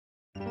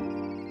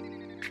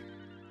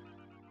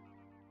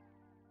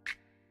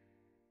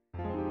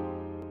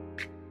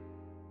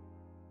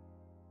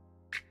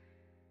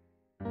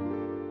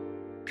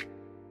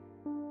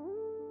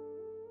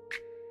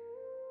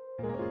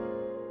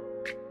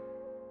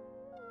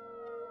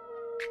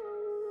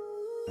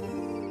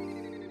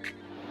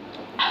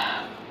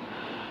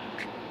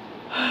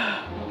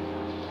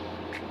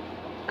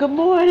Good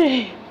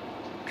morning,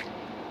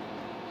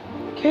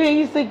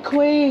 kings and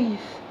queens.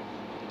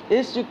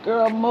 It's your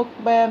girl,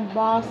 Mukbang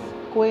Boss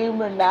Queen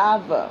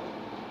Renava.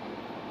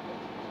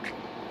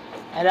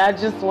 And I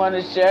just want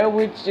to share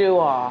with you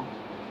all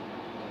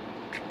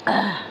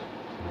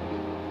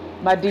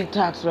my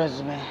detox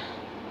regimen.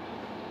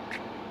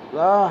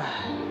 Lord,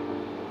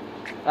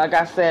 like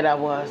I said I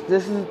was.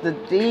 This is the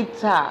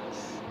detox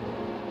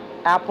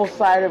apple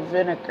cider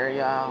vinegar,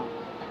 y'all.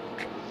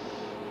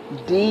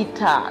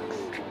 Detox.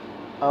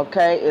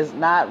 Okay, it's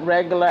not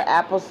regular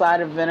apple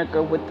cider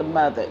vinegar with the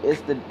mother.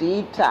 It's the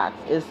detox.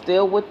 It's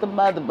still with the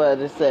mother, but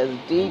it says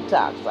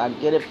detox. I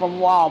get it from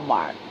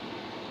Walmart.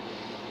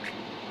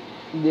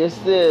 This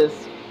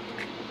is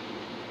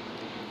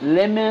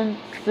lemon,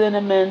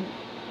 cinnamon,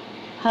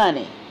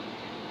 honey.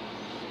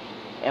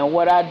 And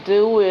what I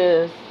do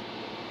is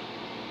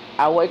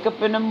I wake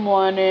up in the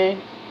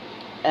morning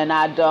and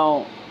I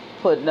don't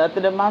put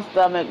nothing in my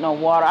stomach, no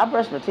water. I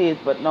brush my teeth,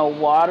 but no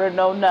water,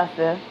 no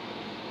nothing.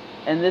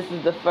 And this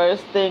is the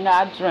first thing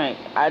I drink.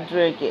 I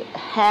drink it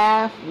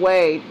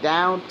halfway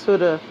down to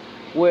the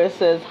where it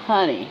says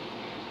honey,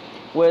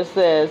 where it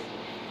says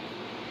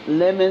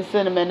lemon,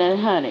 cinnamon, and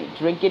honey.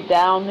 Drink it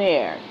down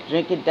there.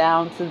 Drink it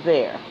down to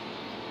there.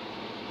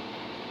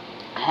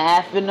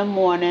 Half in the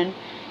morning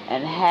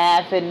and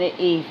half in the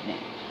evening.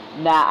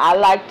 Now, I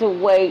like to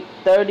wait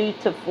 30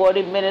 to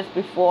 40 minutes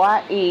before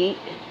I eat.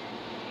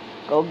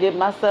 Go get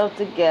myself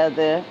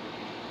together.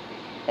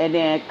 And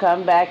then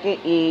come back and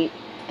eat.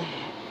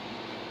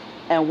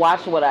 And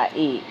watch what I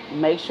eat.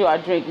 Make sure I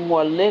drink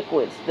more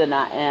liquids than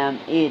I am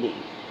eating.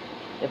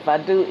 If I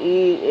do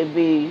eat, it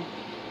be,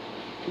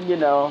 in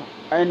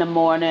the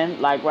morning,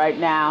 like right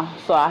now.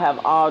 So I have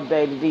all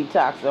day to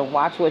detox, and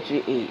watch what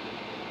you eat.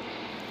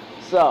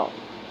 So,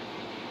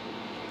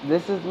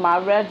 this is my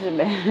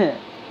regimen.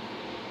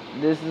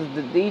 This is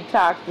the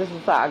detox. This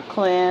is how I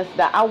cleanse.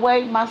 Now, I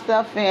weighed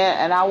myself in,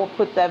 and I will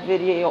put that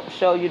video,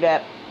 show you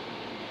that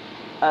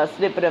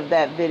snippet of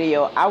that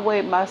video. I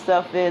weighed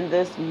myself in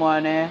this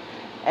morning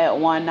at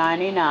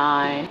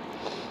 199.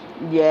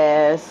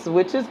 Yes,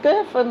 which is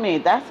good for me.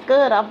 That's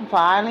good. I'm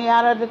finally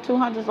out of the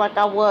 200s like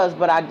I was,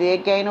 but I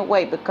did gain a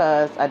weight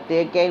because I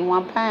did gain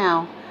 1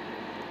 pound.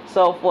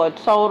 So for a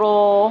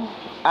total,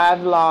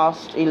 I've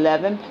lost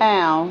 11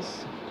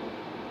 pounds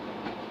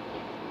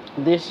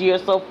this year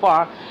so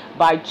far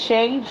by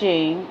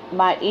changing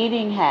my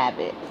eating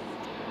habits.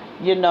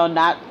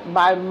 Not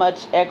by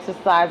much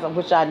exercise,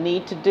 which I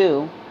need to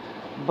do,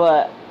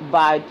 but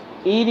by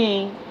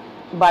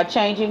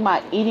changing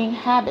my eating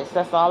habits.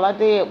 That's all I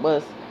did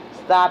was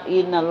stop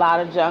eating a lot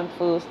of junk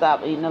food,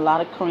 stop eating a lot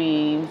of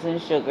creams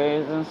and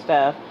sugars and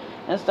stuff,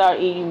 and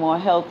start eating more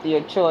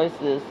healthier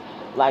choices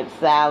like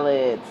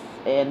salads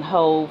and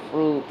whole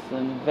fruits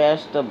and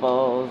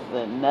vegetables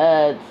and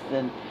nuts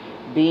and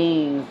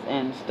beans,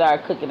 and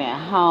start cooking at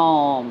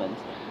home and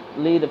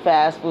leave the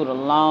fast food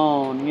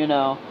alone,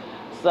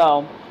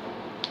 So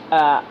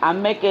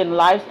I'm making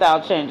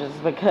lifestyle changes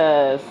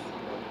because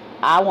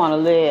I want to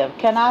live.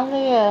 Can I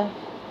live?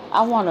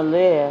 I want to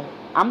live.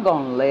 I'm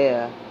going to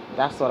live.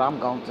 That's what I'm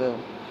going to do.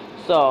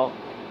 So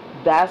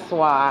that's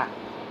why.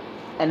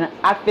 And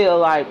I feel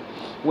like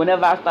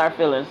whenever I start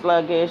feeling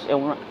sluggish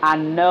and I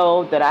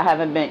know that I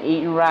haven't been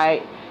eating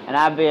right and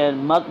I've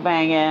been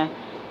mukbanging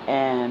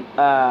and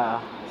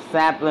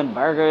sampling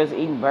burgers,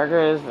 eating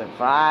burgers and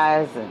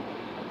fries and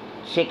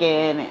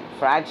chicken and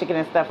fried chicken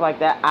and stuff like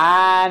that,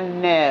 I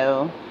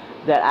know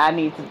that I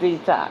need to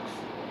detox.